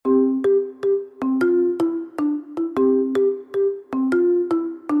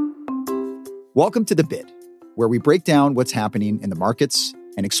Welcome to The Bid, where we break down what's happening in the markets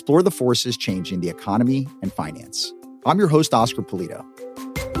and explore the forces changing the economy and finance. I'm your host, Oscar Pulido.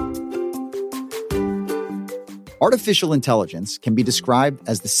 Artificial intelligence can be described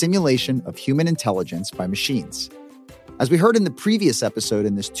as the simulation of human intelligence by machines. As we heard in the previous episode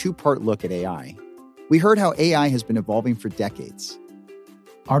in this two-part look at AI, we heard how AI has been evolving for decades.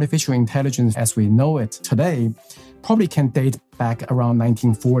 Artificial intelligence as we know it today probably can date back around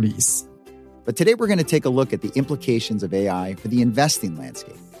 1940s. But today we're going to take a look at the implications of AI for the investing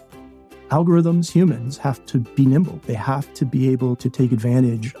landscape. Algorithms, humans, have to be nimble. They have to be able to take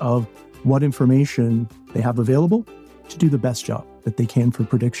advantage of what information they have available to do the best job that they can for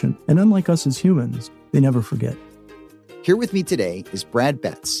prediction. And unlike us as humans, they never forget. Here with me today is Brad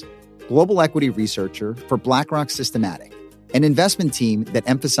Betts, global equity researcher for BlackRock Systematic, an investment team that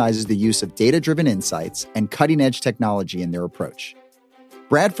emphasizes the use of data-driven insights and cutting-edge technology in their approach.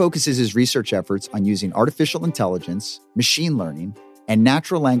 Brad focuses his research efforts on using artificial intelligence, machine learning, and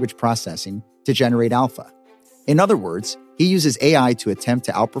natural language processing to generate alpha. In other words, he uses AI to attempt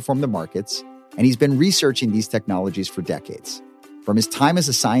to outperform the markets, and he's been researching these technologies for decades. From his time as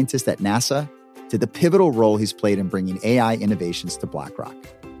a scientist at NASA to the pivotal role he's played in bringing AI innovations to BlackRock.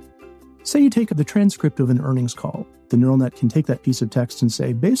 Say you take the transcript of an earnings call. The neural net can take that piece of text and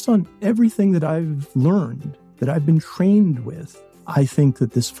say, based on everything that I've learned, that I've been trained with, I think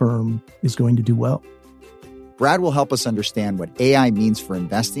that this firm is going to do well. Brad will help us understand what AI means for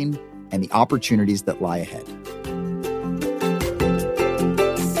investing and the opportunities that lie ahead.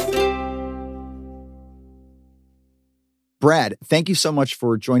 Brad, thank you so much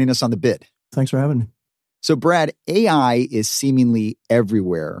for joining us on The Bid. Thanks for having me. So Brad, AI is seemingly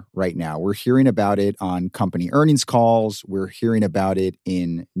everywhere right now. We're hearing about it on company earnings calls. We're hearing about it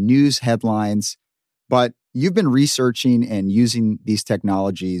in news headlines. But you've been researching and using these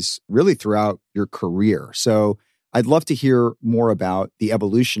technologies really throughout your career. So I'd love to hear more about the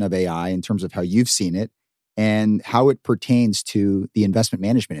evolution of AI in terms of how you've seen it and how it pertains to the investment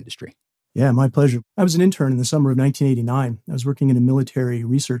management industry. Yeah, my pleasure. I was an intern in the summer of 1989. I was working in a military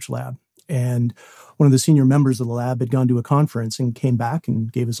research lab, and one of the senior members of the lab had gone to a conference and came back and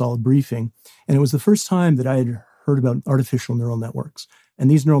gave us all a briefing. And it was the first time that I had heard about artificial neural networks. And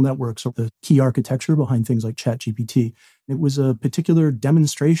these neural networks are the key architecture behind things like ChatGPT. It was a particular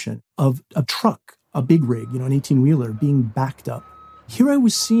demonstration of a truck, a big rig, an 18-wheeler being backed up. Here I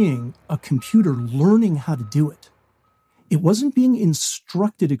was seeing a computer learning how to do it. It wasn't being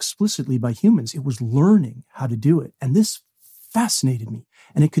instructed explicitly by humans. It was learning how to do it. And this fascinated me.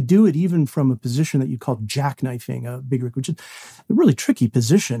 And it could do it even from a position that you call jackknifing a big rig, which is a really tricky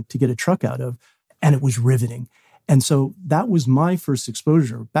position to get a truck out of. And it was riveting. And so that was my first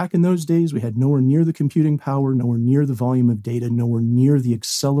exposure. Back in those days, we had nowhere near the computing power, nowhere near the volume of data, nowhere near the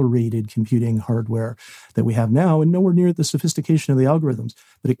accelerated computing hardware that we have now, and nowhere near the sophistication of the algorithms.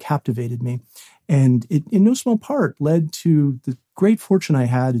 But it captivated me. And it, in no small part, led to the great fortune I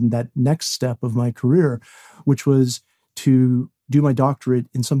had in that next step of my career, which was to do my doctorate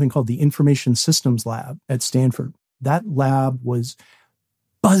in something called the Information Systems Lab at Stanford. That lab was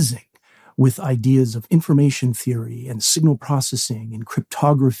buzzing with ideas of information theory and signal processing and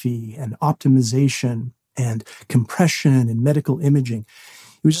cryptography and optimization and compression and medical imaging.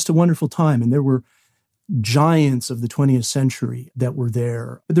 It was just a wonderful time. And there were giants of the 20th century that were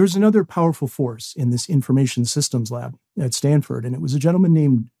there. But there was another powerful force in this information systems lab at Stanford, and it was a gentleman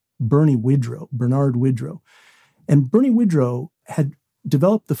named Bernard Widrow. And Bernard Widrow had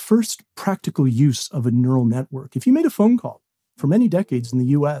developed the first practical use of a neural network. If you made a phone call for many decades in the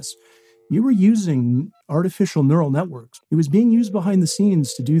US, you were using artificial neural networks. It was being used behind the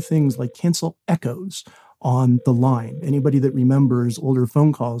scenes to do things like cancel echoes on the line. Anybody that remembers older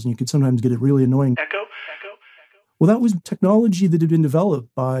phone calls, and you could sometimes get a really annoying echo. Well, that was technology that had been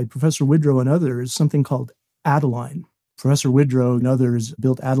developed by Professor Widrow and others, something called Adeline. Professor Widrow and others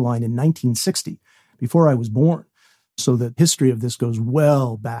built Adeline in 1960, before I was born. So the history of this goes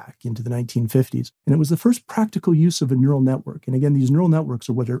well back into the 1950s. And it was the first practical use of a neural network. And again, these neural networks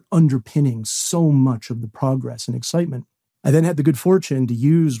are what are underpinning so much of the progress and excitement. I then had the good fortune to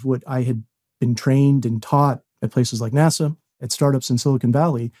use what I had been trained and taught at places like NASA, at startups in Silicon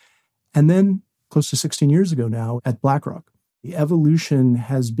Valley, and then close to 16 years ago now at BlackRock. The evolution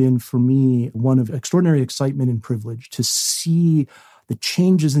has been for me one of extraordinary excitement and privilege to see the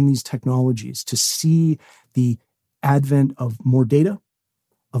changes in these technologies, to see the advent of more data,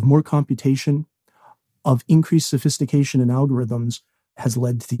 of more computation, of increased sophistication in algorithms has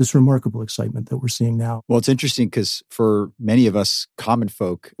led to this remarkable excitement that we're seeing now. Well, it's interesting because for many of us common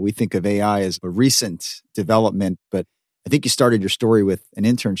folk, we think of AI as a recent development, but I think you started your story with an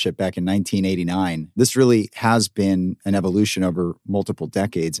internship back in 1989. This really has been an evolution over multiple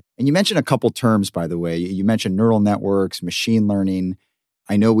decades. And you mentioned a couple terms, by the way. You mentioned neural networks, machine learning.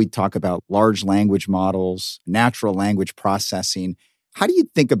 I know we talk about large language models, natural language processing. How do you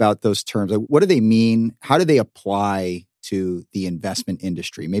think about those terms? Like, what do they mean? How do they apply to the investment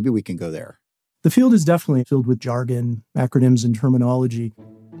industry? Maybe we can go there. The field is definitely filled with jargon, acronyms, and terminology.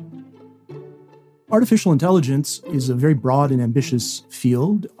 Artificial intelligence is a very broad and ambitious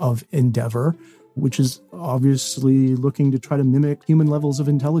field of endeavor, which is obviously looking to try to mimic human levels of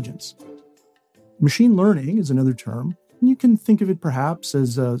intelligence. Machine learning is another term. And you can think of it perhaps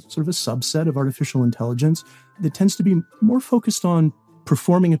as a sort of a subset of artificial intelligence that tends to be more focused on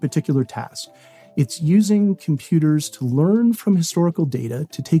performing a particular task. It's using computers to learn from historical data,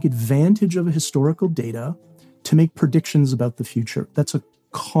 to take advantage of historical data, to make predictions about the future. That's a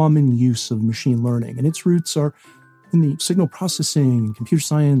common use of machine learning, and its roots are in the signal processing, computer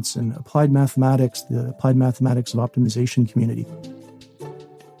science, and applied mathematics, the applied mathematics of optimization community.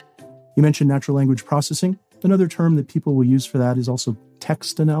 You mentioned natural language processing. Another term that people will use for that is also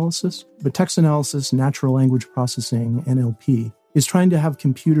text analysis. But text analysis, natural language processing, NLP, is trying to have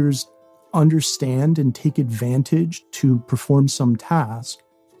computers understand and take advantage to perform some task,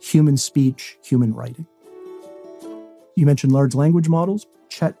 human speech, human writing. You mentioned large language models.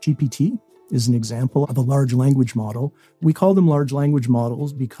 ChatGPT is an example of a large language model. We call them large language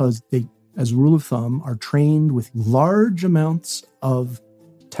models because they, as a rule of thumb, are trained with large amounts of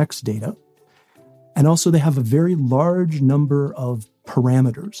text data. And also they have a very large number of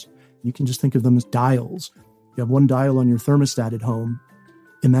parameters. You can just think of them as dials. You have one dial on your thermostat at home.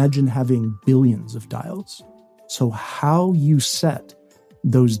 Imagine having billions of dials. So how you set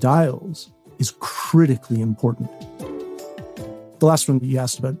those dials is critically important. The last one you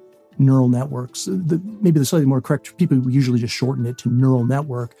asked about neural networks, maybe the slightly more correct, people usually just shorten it to neural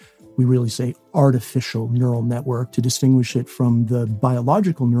network. We really say artificial neural network to distinguish it from the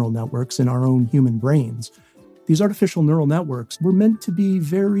biological neural networks in our own human brains. These artificial neural networks were meant to be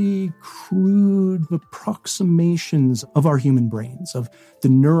very crude approximations of our human brains, of the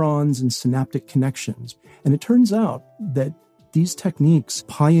neurons and synaptic connections. And it turns out that these techniques,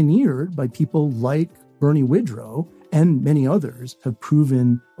 pioneered by people like Bernie Widrow and many others, have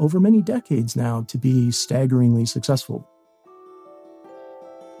proven over many decades now to be staggeringly successful.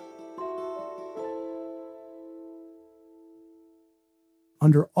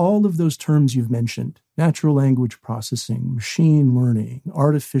 Under all of those terms you've mentioned, natural language processing, machine learning,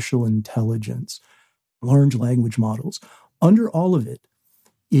 artificial intelligence, large language models, under all of it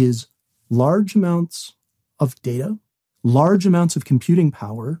is large amounts of data, large amounts of computing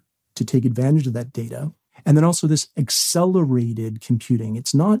power to take advantage of that data, and then also this accelerated computing.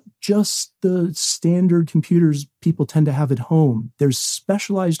 It's not just the standard computers people tend to have at home. There's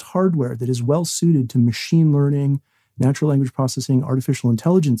specialized hardware that is well suited to machine learning, natural language processing, artificial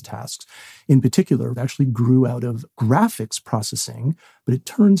intelligence tasks. In particular, it actually grew out of graphics processing, but it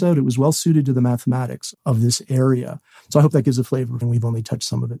turns out it was well suited to the mathematics of this area. So I hope that gives a flavor, and we've only touched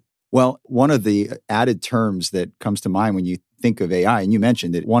some of it. Well, one of the added terms that comes to mind when you think of AI, and you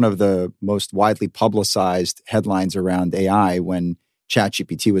mentioned it, one of the most widely publicized headlines around AI when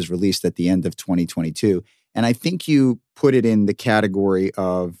ChatGPT was released at the end of 2022. And I think you put it in the category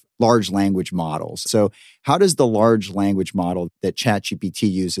of large language models. So how does the large language model that ChatGPT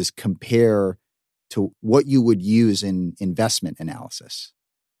uses compare to what you would use in investment analysis?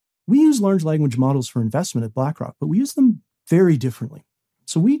 We use large language models for investment at BlackRock, but we use them very differently.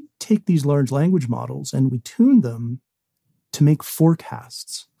 So we take these large language models and we tune them to make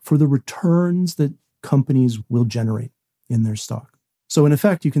forecasts for the returns that companies will generate in their stock. So in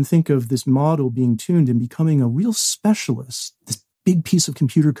effect, you can think of this model being tuned and becoming a real specialist, this big piece of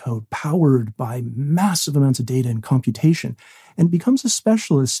computer code powered by massive amounts of data and computation, and becomes a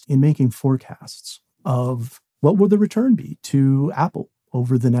specialist in making forecasts of what will the return be to Apple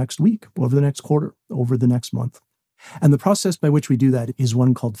over the next week, over the next quarter, over the next month. And the process by which we do that is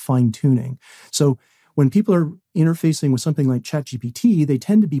one called fine-tuning. So when people are interfacing with something like ChatGPT, they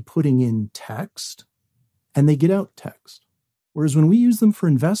tend to be putting in text and they get out text. Whereas when we use them for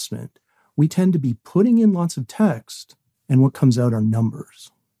investment, we tend to be putting in lots of text and what comes out are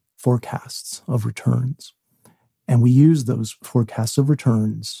numbers, forecasts of returns. And we use those forecasts of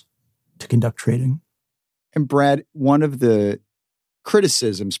returns to conduct trading. And Brad, one of the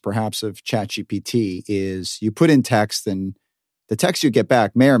criticisms perhaps of ChatGPT is you put in text and the text you get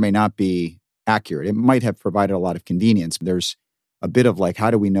back may or may not be accurate. It might have provided a lot of convenience. There's a bit of like,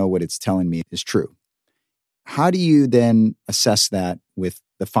 how do we know what it's telling me is true? How do you then assess that with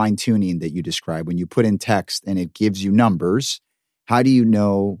the fine tuning that you described, when you put in text and it gives you numbers, how do you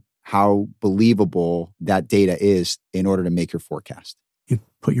know how believable that data is in order to make your forecast? You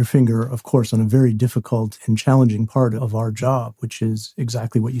put your finger, of course, on a very difficult and challenging part of our job, which is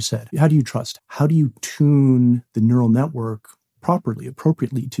exactly what you said. How do you trust? How do you tune the neural network properly,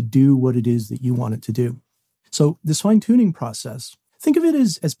 appropriately to do what it is that you want it to do? So this fine-tuning process, think of it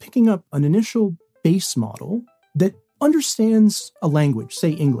as picking up an initial base model that understands a language, say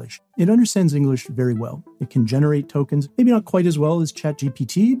English. It understands English very well. It can generate tokens, maybe not quite as well as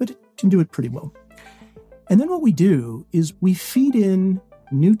ChatGPT, but it can do it pretty well. And then what we do is we feed in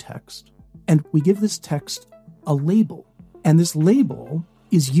new text, and we give this text a label. And this label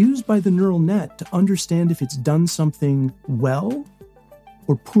is used by the neural net to understand if it's done something well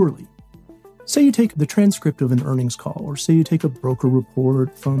or poorly. Say you take the transcript of an earnings call, or say you take a broker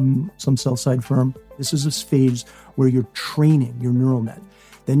report from some sell-side firm. This is a phase where you're training your neural net.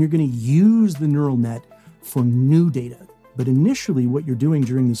 Then you're going to use the neural net for new data. But initially, what you're doing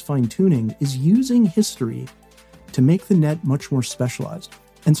during this fine-tuning is using history to make the net much more specialized.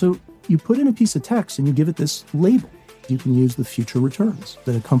 And so you put in a piece of text and you give it this label. You can use the future returns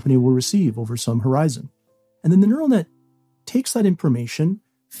that a company will receive over some horizon. And then the neural net takes that information,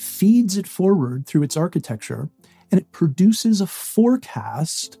 feeds it forward through its architecture, and it produces a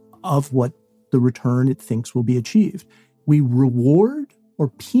forecast of what the return it thinks will be achieved. We reward or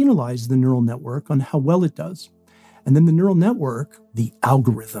penalize the neural network on how well it does. And then the neural network, the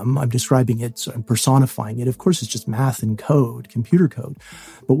algorithm, I'm describing it, so I'm personifying it. Of course, it's just math and code, computer code.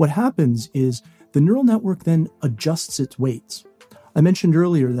 But what happens is the neural network then adjusts its weights. I mentioned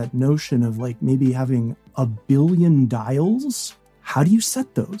earlier that notion of like maybe having 1 billion dials. How do you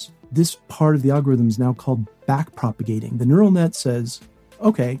set those? This part of the algorithm is now called backpropagating. The neural net says,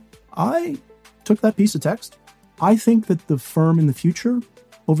 okay, I took that piece of text. I think that the firm in the future,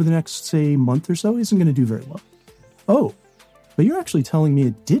 over the next, say, month or so, isn't going to do very well. Oh, but you're actually telling me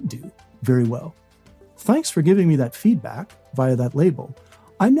it did do very well. Thanks for giving me that feedback via that label.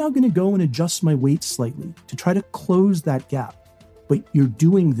 I'm now going to go and adjust my weight slightly to try to close that gap. But you're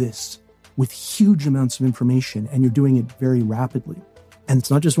doing this with huge amounts of information, and you're doing it very rapidly. And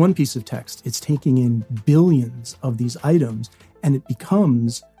it's not just one piece of text. It's taking in billions of these items, and it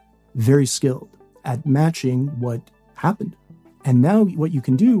becomes very skilled at matching what happened. And now what you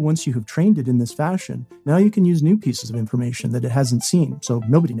can do, once you have trained it in this fashion, now you can use new pieces of information that it hasn't seen. So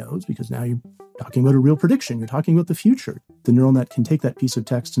nobody knows, because now you're talking about a real prediction. You're talking about the future. The neural net can take that piece of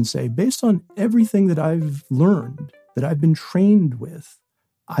text and say, based on everything that I've learned, that I've been trained with,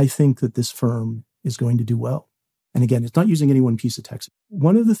 I think that this firm is going to do well. And again, it's not using any one piece of text.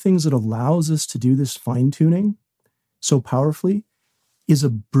 One of the things that allows us to do this fine-tuning so powerfully is a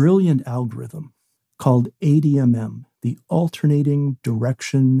brilliant algorithm called ADMM, the Alternating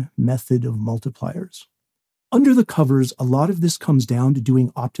Direction Method of Multipliers. Under the covers, a lot of this comes down to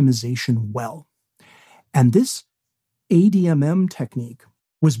doing optimization well. And this ADMM technique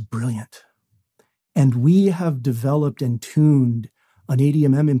was brilliant. And we have developed and tuned an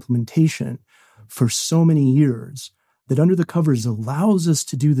ADMM implementation for so many years that under the covers allows us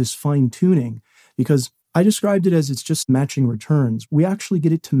to do this fine-tuning, because I described it as it's just matching returns. We actually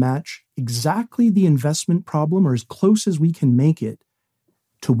get it to match exactly the investment problem, or as close as we can make it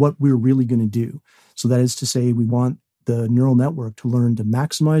to what we're really going to do. So that is to say, we want the neural network to learn to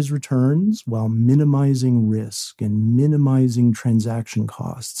maximize returns while minimizing risk and minimizing transaction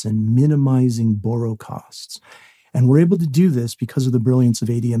costs and minimizing borrow costs. And we're able to do this because of the brilliance of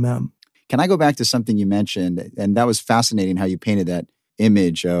ADMM. Can I go back to something you mentioned? And that was fascinating how you painted that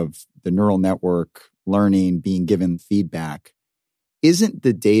image of the neural network learning, being given feedback. Isn't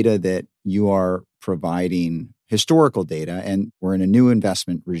the data that you are providing historical data, and we're in a new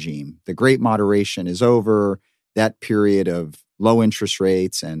investment regime? The Great Moderation is over. That period of low interest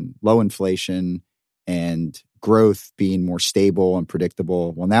rates and low inflation and growth being more stable and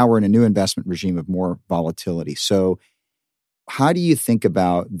predictable. Well, now we're in a new investment regime of more volatility. So how do you think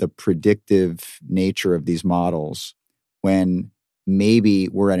about the predictive nature of these models when maybe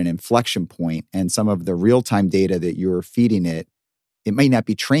we're at an inflection point and some of the real-time data that you're feeding it, it may not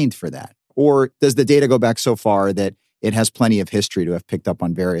be trained for that? Or does the data go back so far that it has plenty of history to have picked up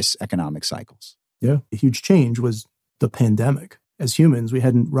on various economic cycles? Yeah, a huge change was the pandemic. As humans, we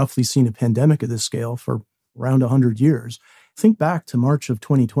hadn't roughly seen a pandemic of this scale for around 100 years. Think back to March of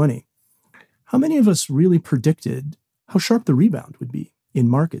 2020. How many of us really predicted how sharp the rebound would be in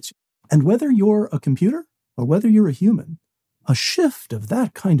markets? And whether you're a computer or whether you're a human, a shift of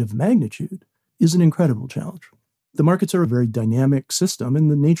that kind of magnitude is an incredible challenge. The markets are a very dynamic system,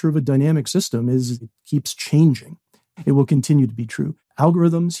 and the nature of a dynamic system is it keeps changing. It will continue to be true.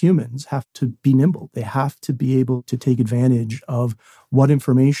 Algorithms, humans, have to be nimble. They have to be able to take advantage of what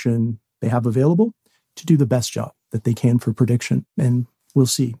information they have available to do the best job that they can for prediction. And we'll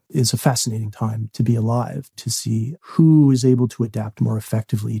see. It's a fascinating time to be alive, to see who is able to adapt more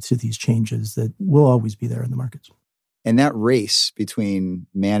effectively to these changes that will always be there in the markets. And that race between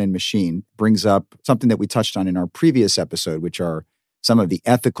man and machine brings up something that we touched on in our previous episode, which are some of the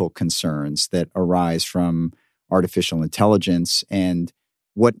ethical concerns that arise from artificial intelligence and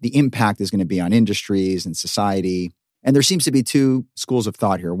what the impact is going to be on industries and society. And there seems to be two schools of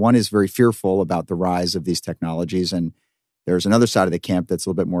thought here. One is very fearful about the rise of these technologies, and there's another side of the camp that's a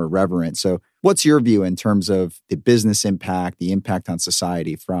little bit more irreverent. So what's your view in terms of the business impact, the impact on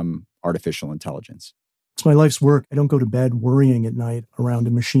society from artificial intelligence? It's my life's work. I don't go to bed worrying at night around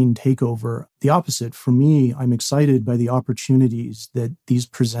a machine takeover. The opposite. For me, I'm excited by the opportunities that these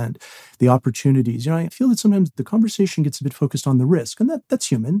present. The opportunities. I feel that sometimes the conversation gets a bit focused on the risk, and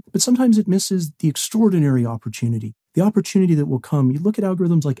that's human, but sometimes it misses the extraordinary opportunity. The opportunity that will come. You look at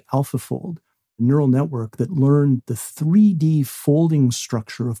algorithms like AlphaFold, a neural network that learned the 3D folding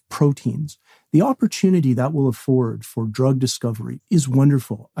structure of proteins. The opportunity that will afford for drug discovery is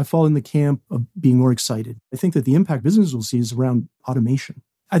wonderful. I fall in the camp of being more excited. I think that the impact businesses will see is around automation.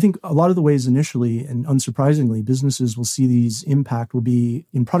 I think a lot of the ways initially, and unsurprisingly, businesses will see these impact will be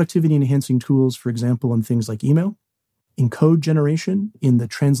in productivity enhancing tools, for example, on things like email, in code generation, in the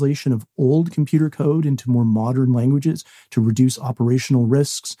translation of old computer code into more modern languages to reduce operational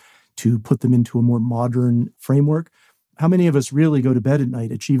risks, to put them into a more modern framework. How many of us really go to bed at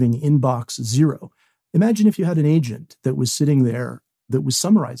night achieving inbox zero? Imagine if you had an agent that was sitting there that was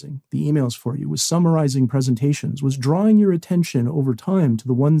summarizing the emails for you, was summarizing presentations, was drawing your attention over time to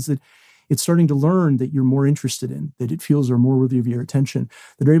the ones that it's starting to learn that you're more interested in, that it feels are more worthy of your attention,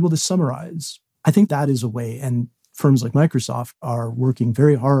 that are able to summarize. I think that is a way, and firms like Microsoft are working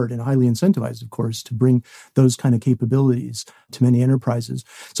very hard and highly incentivized, of course, to bring those kind of capabilities to many enterprises.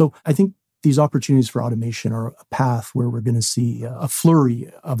 So I think these opportunities for automation are a path where we're going to see a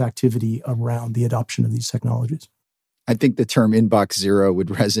flurry of activity around the adoption of these technologies. I think the term inbox zero would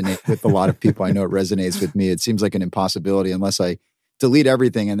resonate with a lot of people. I know it resonates with me. It seems like an impossibility unless I delete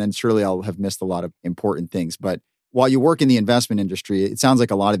everything, and then surely I'll have missed a lot of important things. But while you work in the investment industry, it sounds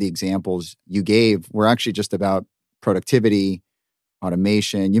like a lot of the examples you gave were actually just about productivity,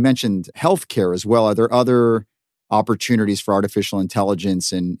 automation. You mentioned healthcare as well. Are there other opportunities for artificial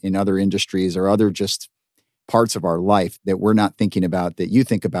intelligence in other industries or other just parts of our life that we're not thinking about that you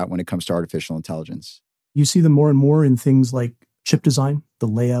think about when it comes to artificial intelligence? You see them more and more in things like chip design, the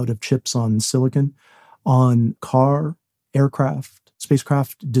layout of chips on silicon, on car, aircraft,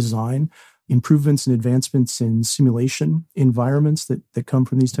 spacecraft design, improvements and advancements in simulation environments that come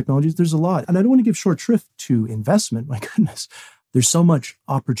from these technologies. There's a lot. And I don't want to give short shrift to investment. My goodness, there's so much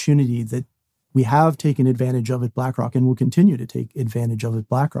opportunity that we have taken advantage of at BlackRock and will continue to take advantage of at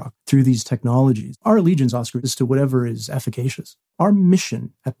BlackRock through these technologies. Our allegiance, Oscar, is to whatever is efficacious. Our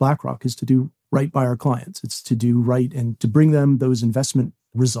mission at BlackRock is to do right by our clients. It's to do right and to bring them those investment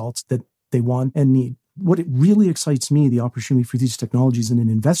results that they want and need. What it really excites me, the opportunity for these technologies in an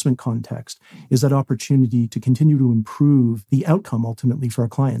investment context, is that opportunity to continue to improve the outcome ultimately for our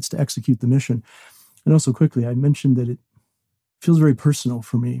clients, to execute the mission. And also quickly, I mentioned that it feels very personal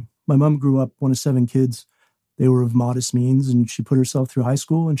for me. My mom grew up one of 7 kids. They were of modest means, and she put herself through high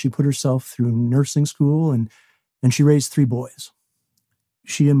school, and she put herself through nursing school, and she raised 3 boys.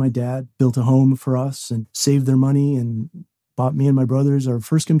 She and my dad built a home for us and saved their money and bought me and my brothers our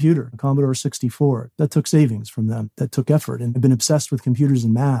first computer, a Commodore 64. That took savings from them. That took effort. And I've been obsessed with computers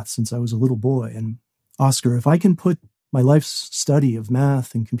and math since I was a little boy. And Oscar, if I can put my life's study of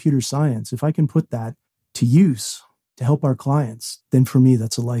math and computer science, if I can put that to use to help our clients, then for me,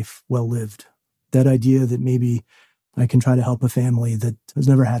 that's a life well lived. That idea that maybe I can try to help a family that has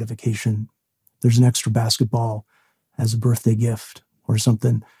never had a vacation. There's an extra basketball as a birthday gift or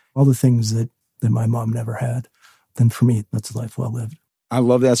something. All the things that my mom never had. Then for me, that's a life well lived. I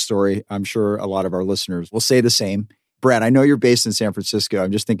love that story. I'm sure a lot of our listeners will say the same. Brad, I know you're based in San Francisco.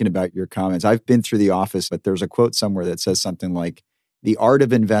 I'm just thinking about your comments. I've been through the office, but there's a quote somewhere that says something like, the art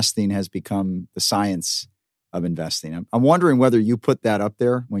of investing has become the science of investing. I'm wondering whether you put that up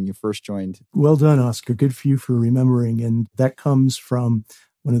there when you first joined. Well done, Oscar. Good for you for remembering. And that comes from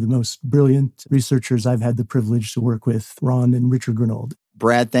one of the most brilliant researchers I've had the privilege to work with, Ron and Richard Grenold.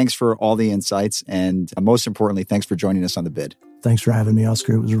 Brad, thanks for all the insights. And most importantly, thanks for joining us on The Bid. Thanks for having me,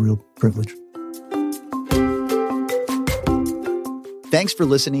 Oscar. It was a real privilege. Thanks for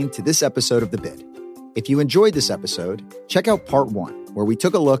listening to this episode of The Bid. If you enjoyed this episode, check out part 1, where we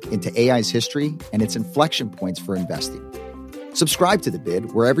took a look into AI's history and its inflection points for investing. Subscribe to The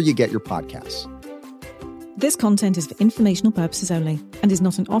Bid wherever you get your podcasts. This content is for informational purposes only and is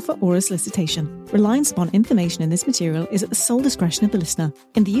not an offer or a solicitation. Reliance upon information in this material is at the sole discretion of the listener.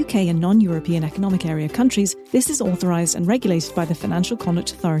 In the UK and non-European Economic Area countries, this is authorised and regulated by the Financial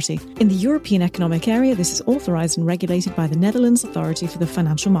Conduct Authority. In the European Economic Area, this is authorised and regulated by the Netherlands Authority for the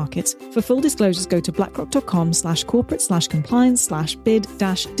Financial Markets. For full disclosures, go to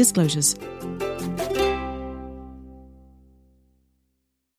blackrock.com/corporate/compliance/bid-disclosures.